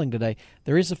people calling today?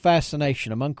 There is a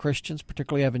fascination among Christians,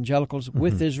 particularly evangelicals,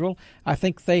 with Israel. I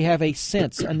think they have a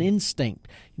sense, an instinct.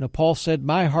 You know, Paul said,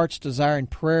 my heart's desire and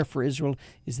prayer for Israel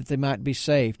is that they might be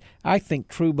saved. I think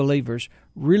true believers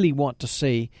really want to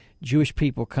see Jewish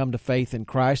people come to faith in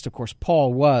Christ. Of course,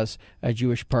 Paul was a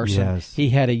Jewish person. Yes. He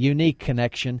had a unique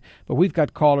connection. But we've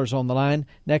got callers on the line.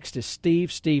 Next is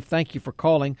Steve. Steve, thank you for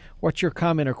calling. What's your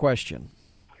comment or question?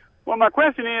 Well, my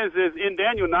question is in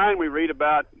Daniel 9 we read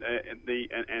about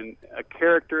a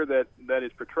character that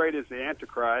is portrayed as the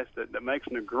Antichrist that makes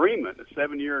an agreement, a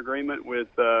 7-year agreement with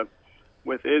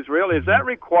Israel. Is that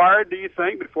required, do you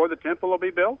think, before the temple will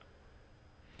be built?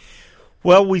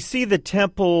 Well, we see the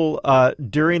temple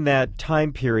during that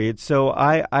time period. So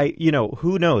I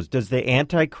who knows? Does the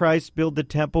Antichrist build the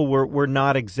temple? We're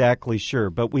not exactly sure,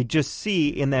 but we just see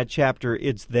in that chapter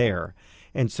it's there,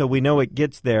 and so we know it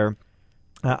gets there.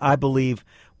 I believe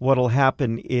what'll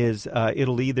happen is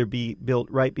it'll either be built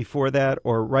right before that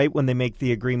or right when they make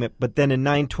the agreement. But then in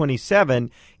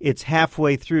 927, it's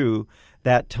halfway through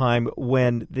that time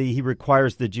when he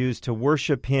requires the Jews to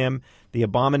worship him, the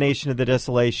abomination of the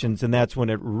desolations, and that's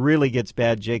when it really gets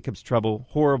bad. Jacob's trouble,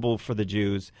 horrible for the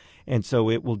Jews, and so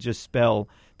it will just spell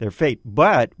their fate.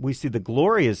 But we see the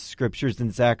glorious scriptures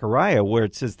in Zechariah where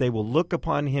it says they will look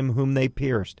upon him whom they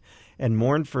pierced and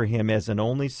mourn for him as an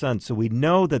only son. So we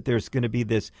know that there's going to be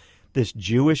this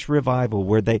Jewish revival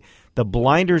where the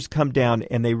blinders come down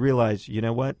and they realize, you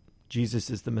know what? Jesus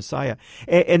is the Messiah.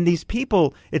 And these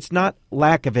people, it's not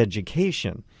lack of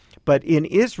education. But in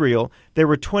Israel, there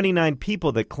were 29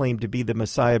 people that claimed to be the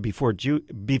Messiah before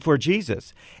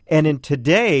Jesus. And in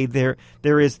today, there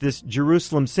is this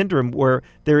Jerusalem syndrome where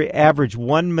they average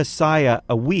one Messiah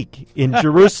a week in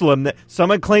Jerusalem. That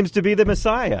someone claims to be the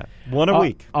Messiah, one a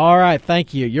week. All right,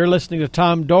 thank you. You're listening to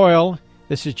Tom Doyle.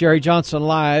 This is Jerry Johnson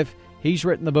Live. He's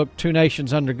written the book, Two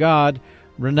Nations Under God.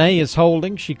 Renee is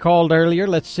holding. She called earlier.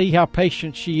 Let's see how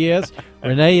patient she is.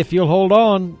 Renee, if you'll hold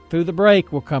on through the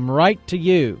break, we'll come right to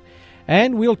you.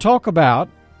 And we'll talk about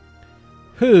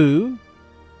who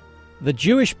the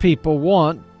Jewish people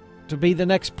want to be the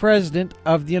next president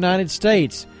of the United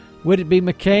States. Would it be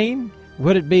McCain?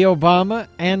 Would it be Obama?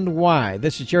 And why?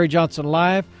 This is Jerry Johnson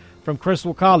live from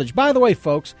Criswell College. By the way,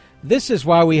 folks, this is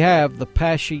why we have the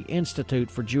Pesce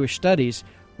Institute for Jewish Studies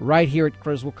right here at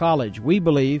Criswell College. We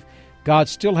believe God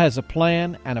still has a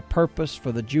plan and a purpose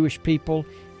for the Jewish people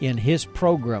in His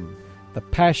program. The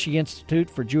Pesce Institute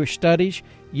for Jewish Studies.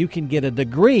 You can get a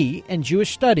degree in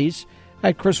Jewish Studies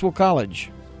at Criswell College.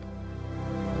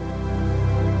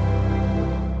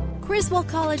 Criswell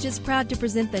College is proud to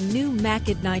present the new Mac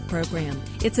at Night program.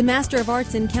 It's a Master of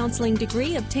Arts in Counseling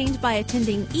degree obtained by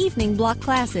attending evening block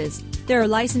classes. There are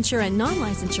licensure and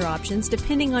non-licensure options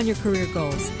depending on your career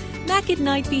goals. Mac at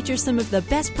Night features some of the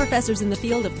best professors in the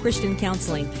field of Christian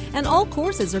counseling, and all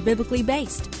courses are biblically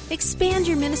based. Expand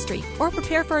your ministry or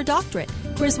prepare for a doctorate.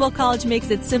 Criswell College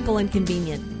makes it simple and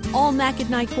convenient. All Mac at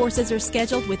Night courses are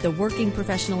scheduled with the working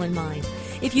professional in mind.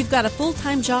 If you've got a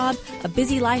full-time job, a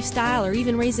busy lifestyle, or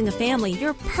even raising a family,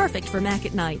 you're perfect for Mac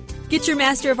at Night. Get your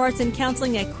Master of Arts in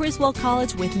Counseling at Criswell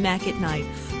College with Mac at Night.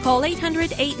 Call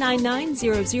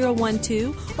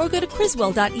 800-899-0012 or go to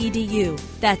criswell.edu.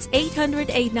 That's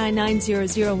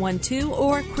 800-899-0012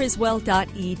 or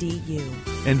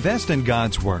criswell.edu. Invest in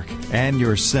God's work and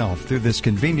yourself through this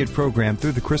convenient program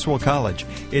through the Criswell College.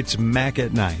 It's Mac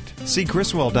at Night. See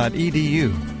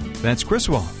criswell.edu. That's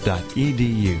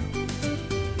criswell.edu.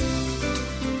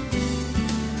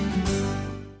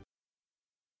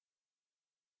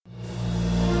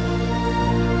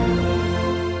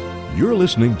 You're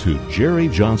listening to Jerry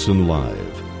Johnson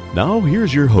Live. Now,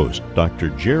 here's your host, Dr.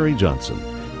 Jerry Johnson,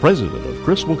 president of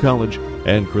Criswell College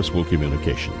and Criswell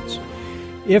Communications.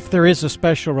 If there is a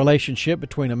special relationship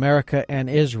between America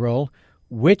and Israel,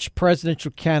 which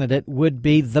presidential candidate would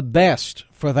be the best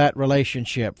for that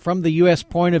relationship from the U.S.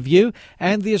 point of view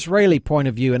and the Israeli point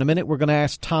of view? In a minute, we're going to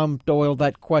ask Tom Doyle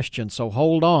that question, so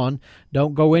hold on.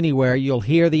 Don't go anywhere. You'll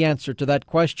hear the answer to that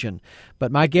question.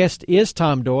 But my guest is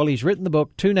Tom Doyle. He's written the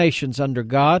book, Two Nations Under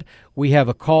God. We have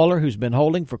a caller who's been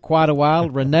holding for quite a while.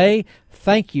 Renee,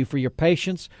 thank you for your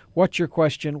patience. What's your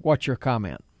question? What's your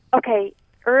comment? Okay.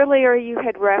 Earlier you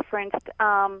had referenced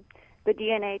the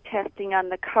DNA testing on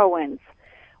the Cohens.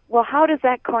 Well, how does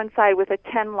that coincide with the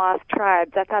 10 lost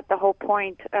tribes? I thought the whole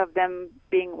point of them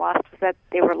being lost was that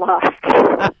they were lost.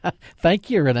 Thank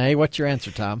you, Renee. What's your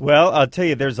answer, Tom? Well, I'll tell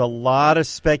you, there's a lot of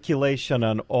speculation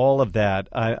on all of that.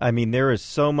 I mean, there is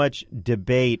so much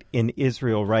debate in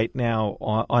Israel right now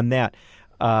on that.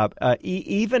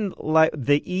 Even like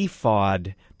the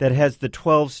ephod that has the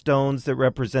 12 stones that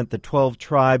represent the 12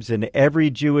 tribes and every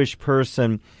Jewish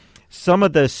person, some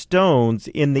of the stones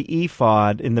in the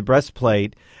ephod, in the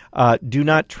breastplate, do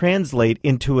not translate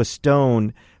into a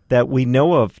stone that we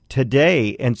know of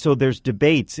today. And so there's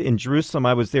debates. In Jerusalem,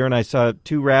 I was there and I saw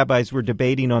two rabbis were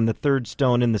debating on the third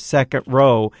stone in the second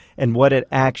row and what it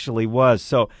actually was.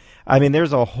 So, I mean,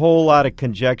 there's a whole lot of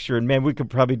conjecture, and man, we could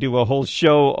probably do a whole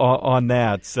show on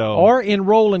that. So, or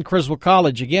enroll in Criswell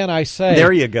College. Again, I say,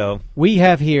 there you go. We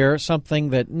have here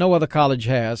something that no other college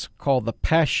has called the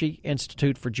Pesce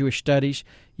Institute for Jewish Studies.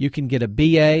 You can get a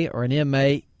BA or an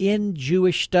MA in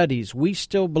Jewish Studies. We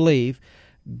still believe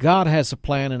God has a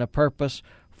plan and a purpose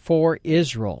for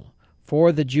Israel,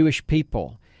 for the Jewish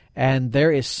people, and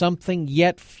there is something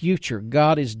yet future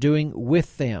God is doing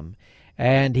with them.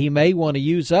 And He may want to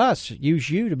use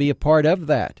you to be a part of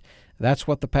that. That's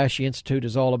what the Pesce Institute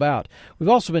is all about. We've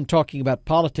also been talking about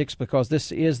politics because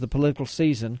this is the political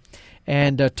season.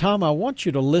 And, Tom, I want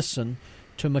you to listen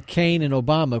to McCain and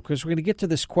Obama because we're going to get to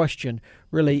this question,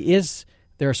 really, is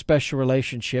there a special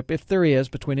relationship? If there is,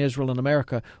 between Israel and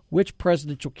America, which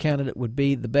presidential candidate would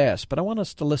be the best? But I want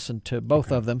us to listen to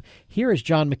both of them. Here is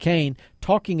John McCain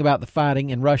talking about the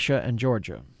fighting in Russia and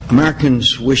Georgia.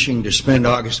 Americans wishing to spend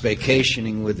August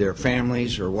vacationing with their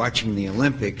families or watching the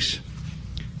Olympics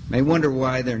may wonder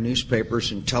why their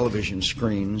newspapers and television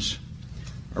screens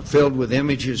are filled with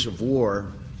images of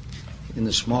war in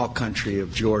the small country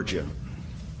of Georgia.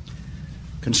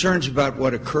 Concerns about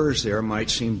what occurs there might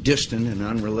seem distant and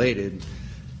unrelated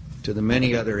to the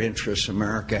many other interests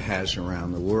America has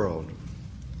around the world.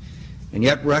 And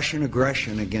yet Russian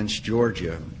aggression against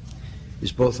Georgia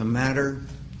is both a matter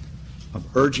of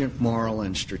urgent moral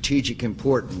and strategic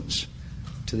importance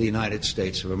to the United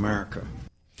States of America.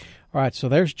 All right, so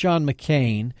there's John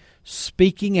McCain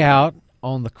speaking out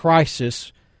on the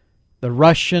crisis, the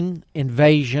Russian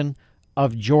invasion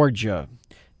of Georgia.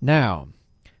 Now,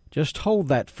 just hold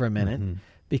that for a minute.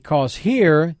 because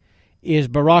here is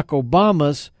Barack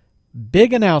Obama's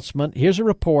big announcement. Here's a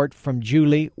report from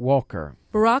Julie Walker.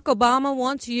 Barack Obama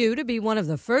wants you to be one of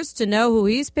the first to know who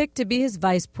he's picked to be his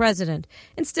vice president.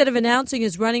 Instead of announcing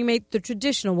his running mate the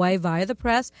traditional way via the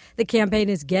press, the campaign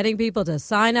is getting people to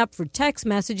sign up for text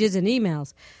messages and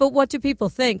emails. But what do people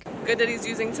think? Good that he's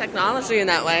using technology in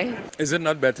that way. Is it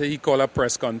not better he call a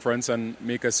press conference and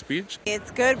make a speech?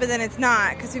 It's good, but then it's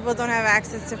not, because people don't have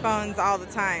access to phones all the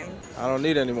time. I don't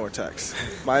need any more texts.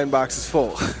 My inbox is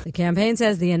full. The campaign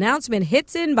says the announcement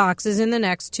hits inboxes in the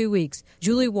next 2 weeks.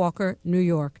 Julie Walker, New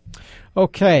York.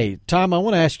 Okay, Tom, I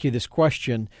want to ask you this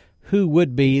question. Who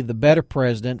would be the better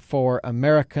president for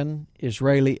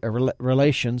American-Israeli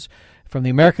relations from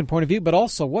the American point of view, but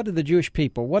also what do the Jewish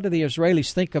people, what do the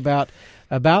Israelis think about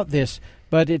this?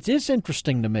 But it is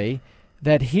interesting to me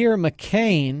that here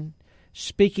McCain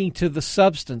speaking to the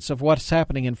substance of what's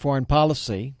happening in foreign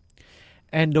policy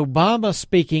and Obama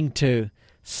speaking to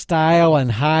style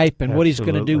and hype and what he's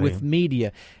going to do with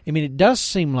media. I mean, it does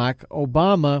seem like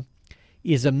Obama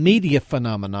is a media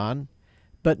phenomenon,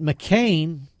 but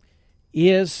McCain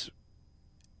is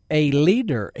a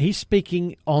leader. He's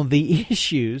speaking on the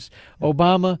issues.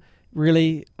 Obama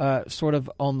really sort of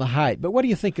on the hype. But what do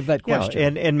you think of that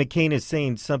question? Yeah, and McCain is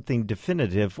saying something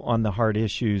definitive on the hard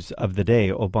issues of the day.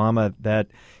 Obama, that,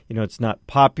 it's not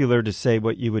popular to say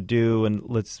what you would do, and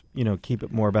let's, keep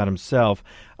it more about himself.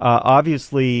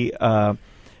 Obviously,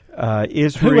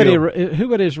 Israel. Who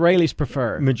would Israelis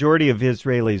prefer? Majority of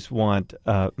Israelis want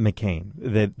McCain.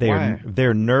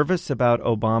 They're nervous about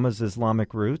Obama's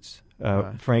Islamic roots,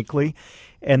 frankly.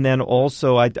 And then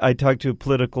also, I talked to a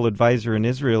political advisor in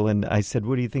Israel, and I said,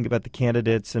 what do you think about the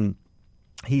candidates? And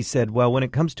he said, well, when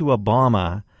it comes to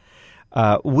Obama,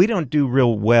 we don't do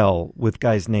real well with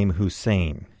guys named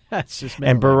Hussein. That's just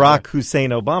and Barack Hussein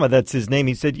Obama, that's his name.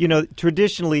 He said,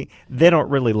 traditionally, they don't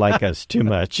really like us too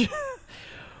much.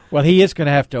 Well, he is going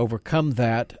to have to overcome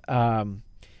that.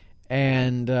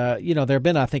 And there have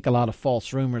been, I think, a lot of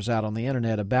false rumors out on the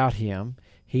Internet about him.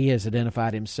 He has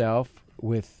identified himself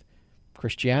with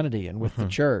Christianity and with the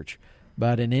church.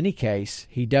 But in any case,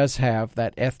 he does have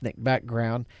that ethnic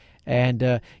background.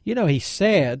 And, he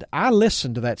said, I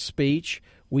listened to that speech.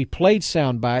 We played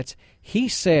sound bites. He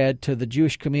said to the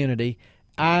Jewish community,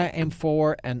 I am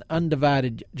for an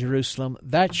undivided Jerusalem.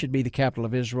 That should be the capital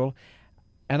of Israel.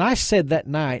 And I said that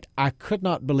night, I could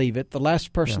not believe it. The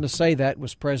last person to say that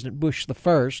was President Bush the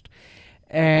first.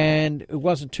 And it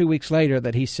wasn't 2 weeks later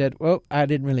that he said, well, I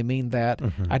didn't really mean that.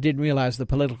 Mm-hmm. I didn't realize the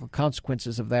political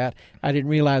consequences of that. I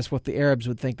didn't realize what the Arabs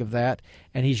would think of that.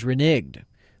 And he's reneged.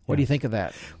 What do you think of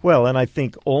that? Well, and I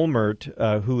think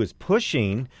Olmert, who is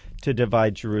pushing to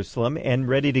divide Jerusalem and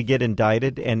ready to get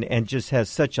indicted and just has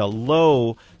such a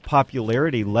low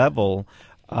popularity level,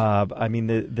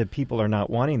 the people are not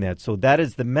wanting that. So that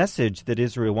is the message that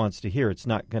Israel wants to hear. It's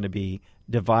not going to be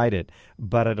divided,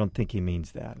 but I don't think he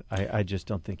means that. I just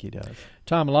don't think he does.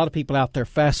 Tom, a lot of people out there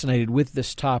fascinated with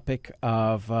this topic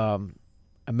of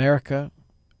America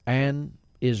and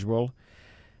Israel.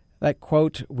 That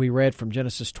quote we read from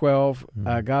Genesis 12,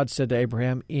 God said to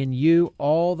Abraham, in you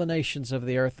all the nations of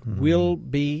the earth will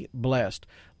be blessed.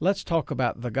 Let's talk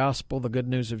about the gospel, the good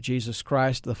news of Jesus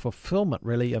Christ, the fulfillment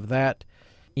really of that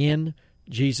in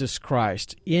Jesus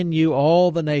Christ. In you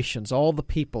all the nations, all the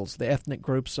peoples, the ethnic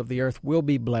groups of the earth will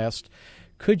be blessed.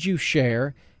 Could you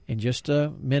share in just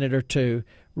a minute or two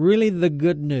really the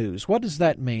good news? What does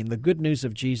that mean, the good news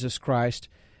of Jesus Christ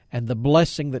and the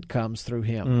blessing that comes through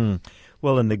him?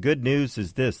 Well, and the good news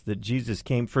is this, that Jesus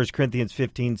came. 1 Corinthians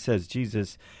 15 says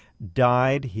Jesus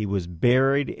died, he was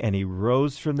buried, and he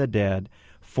rose from the dead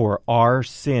for our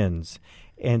sins.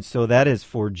 And so that is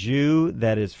for Jew,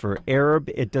 that is for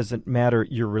Arab. It doesn't matter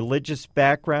your religious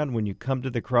background. When you come to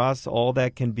the cross, all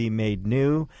that can be made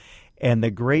new. And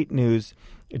the great news,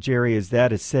 Jerry, is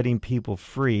that is setting people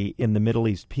free in the Middle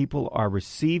East. People are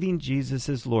receiving Jesus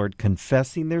as Lord,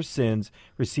 confessing their sins,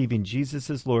 receiving Jesus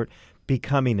as Lord,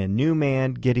 becoming a new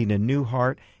man, getting a new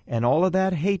heart, and all of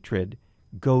that hatred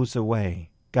goes away.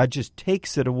 God just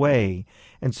takes it away.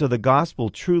 And so the gospel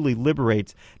truly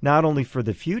liberates not only for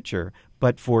the future,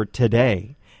 but for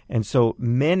today. And so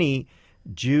many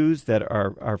Jews that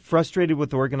are frustrated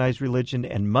with organized religion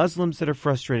and Muslims that are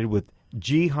frustrated with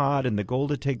jihad and the goal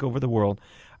to take over the world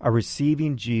are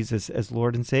receiving Jesus as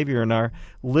Lord and Savior, and our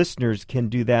listeners can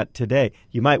do that today.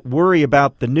 You might worry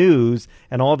about the news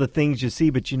and all the things you see,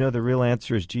 but the real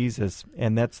answer is Jesus,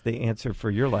 and that's the answer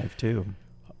for your life too.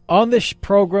 On this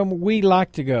program, we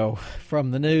like to go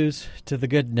from the news to the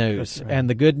good news, That's right. And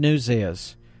the good news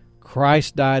is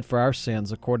Christ died for our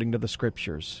sins according to the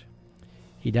Scriptures.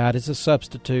 He died as a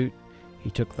substitute. He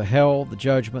took the hell, the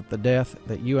judgment, the death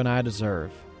that you and I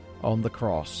deserve on the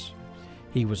cross.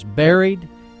 He was buried.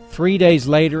 3 days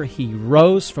later, he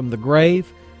rose from the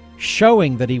grave,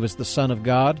 showing that he was the Son of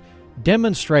God,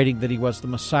 demonstrating that he was the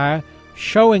Messiah,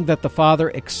 showing that the Father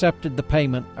accepted the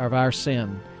payment of our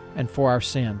sin and for our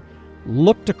sin.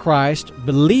 Look to Christ,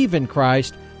 believe in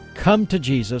Christ, come to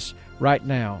Jesus right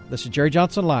now. This is Jerry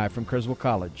Johnson Live from Criswell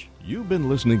College. You've been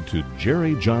listening to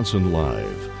Jerry Johnson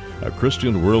Live, a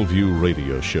Christian Worldview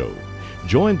radio show.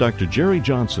 Join Dr. Jerry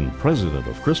Johnson, president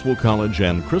of Criswell College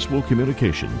and Criswell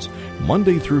Communications,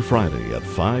 Monday through Friday at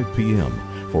 5 p.m.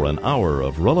 for an hour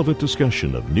of relevant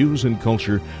discussion of news and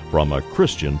culture from a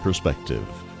Christian perspective.